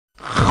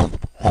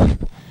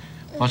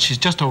Well, she's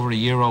just over a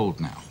year old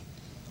now.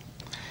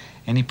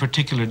 Any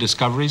particular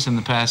discoveries in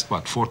the past,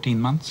 what, 14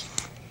 months?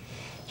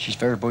 She's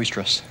very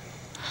boisterous.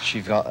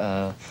 She's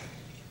got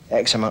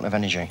X amount of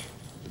energy.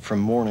 From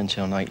morning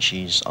till night,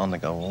 she's on the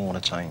go all the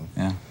time.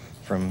 Yeah.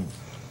 From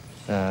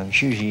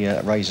she usually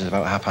rises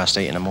about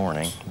 8:30 in the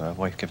morning. The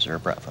wife gives her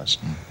breakfast.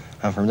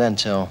 And from then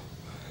till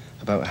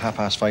about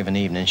 5:30 in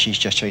the evening, she's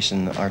just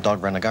chasing our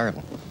dog around the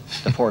garden.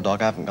 The poor dog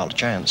haven't got a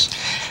chance.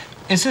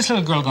 Is this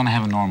little girl going to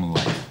have a normal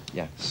life?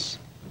 Yes.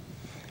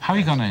 How are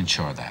you going to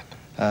ensure that?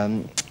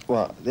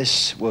 Well,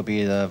 this will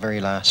be the very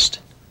last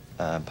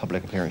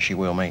public appearance she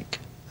will make.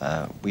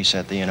 We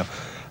said that, you know,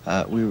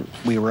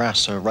 we were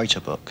asked to write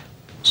a book,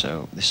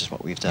 so this is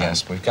what we've done.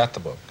 Yes, we've got the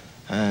book.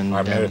 And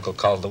Our Miracle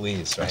called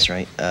Louise, right? That's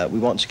right. We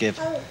want to give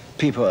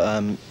people,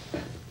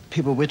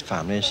 people with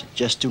families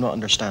just do not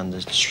understand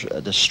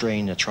the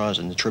strain, the trials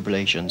and the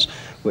tribulations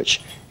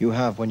which you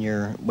have when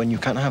you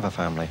can't have a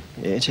family.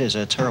 It is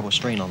a terrible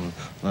strain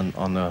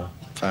on the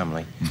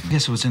family. I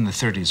guess it was in the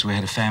 30s. We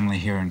had a family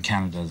here in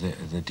Canada,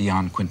 the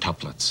Dion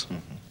quintuplets.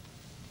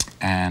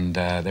 And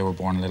they were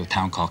born in a little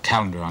town called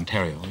Callander,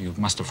 Ontario. You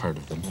must have heard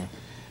of them.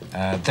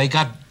 They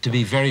got to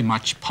be very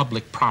much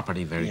public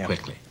property very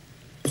quickly.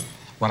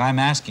 What I'm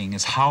asking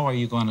is, how are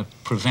you going to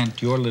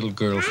prevent your little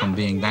girl from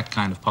being that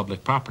kind of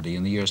public property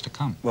in the years to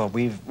come? Well,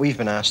 we've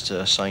been asked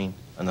to sign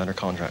another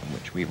contract,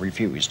 which we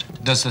refused.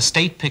 Does the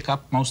state pick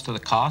up most of the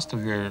cost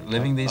of your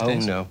living these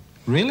days? Oh, no.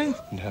 Really?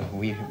 No,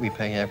 we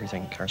pay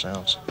everything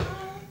ourselves.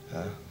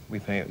 We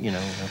pay, you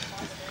know...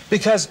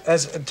 Because,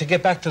 to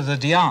get back to the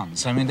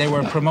Dions, I mean, they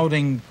were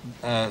promoting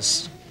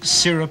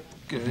syrup,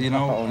 you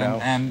know,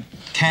 and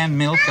canned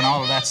milk and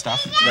all of that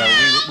stuff. No,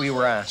 we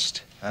were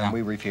asked, and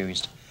we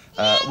refused.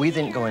 We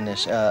didn't go in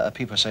this.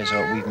 People say, so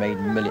we've made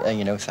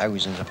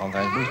thousands upon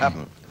thousands. We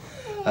haven't.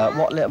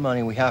 What little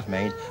money we have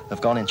made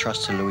have gone in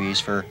trust to Louise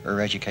for her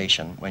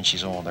education when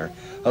she's older,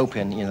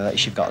 hoping, you know, that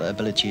she's got the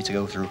ability to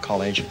go through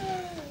college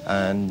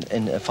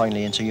and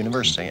finally into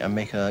university and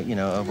make a, you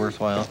know, a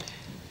worthwhile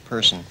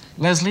person.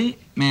 Leslie,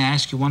 may I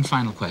ask you one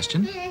final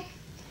question?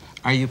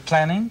 Are you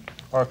planning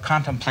or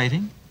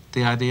contemplating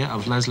the idea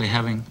of Leslie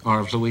having, or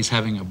of Louise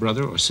having, a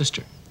brother or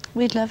sister?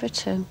 We'd love her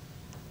to.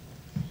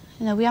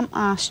 You know, we haven't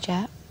asked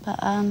yet, but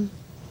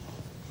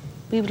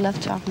we would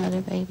love to have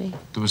another baby.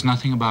 There was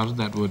nothing about it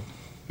that would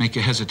make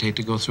you hesitate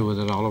to go through with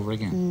it all over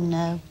again?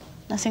 No,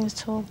 nothing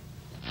at all.